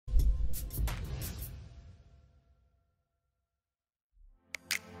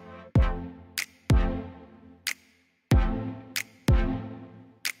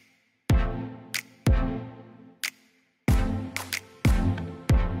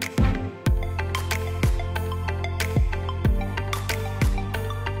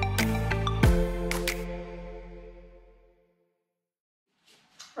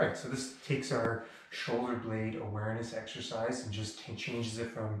right, so this takes our shoulder blade awareness exercise and just changes it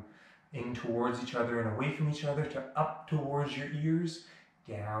from in towards each other and away from each other to up towards your ears,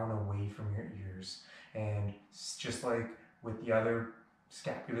 down away from your ears. And just like with the other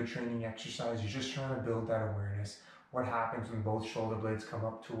scapular training exercise, you're just trying to build that awareness. What happens when both shoulder blades come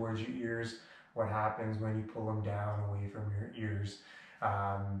up towards your ears? What happens when you pull them down away from your ears?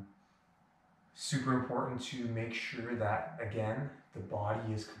 Super important to make sure that, again, the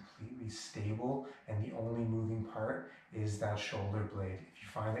body is completely stable and the only moving part is that shoulder blade. If you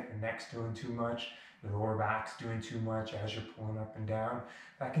find that your neck's doing too much, your lower back's doing too much as you're pulling up and down,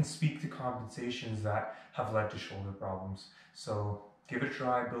 that can speak to compensations that have led to shoulder problems. So give it a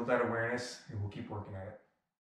try, build that awareness, and we'll keep working at it.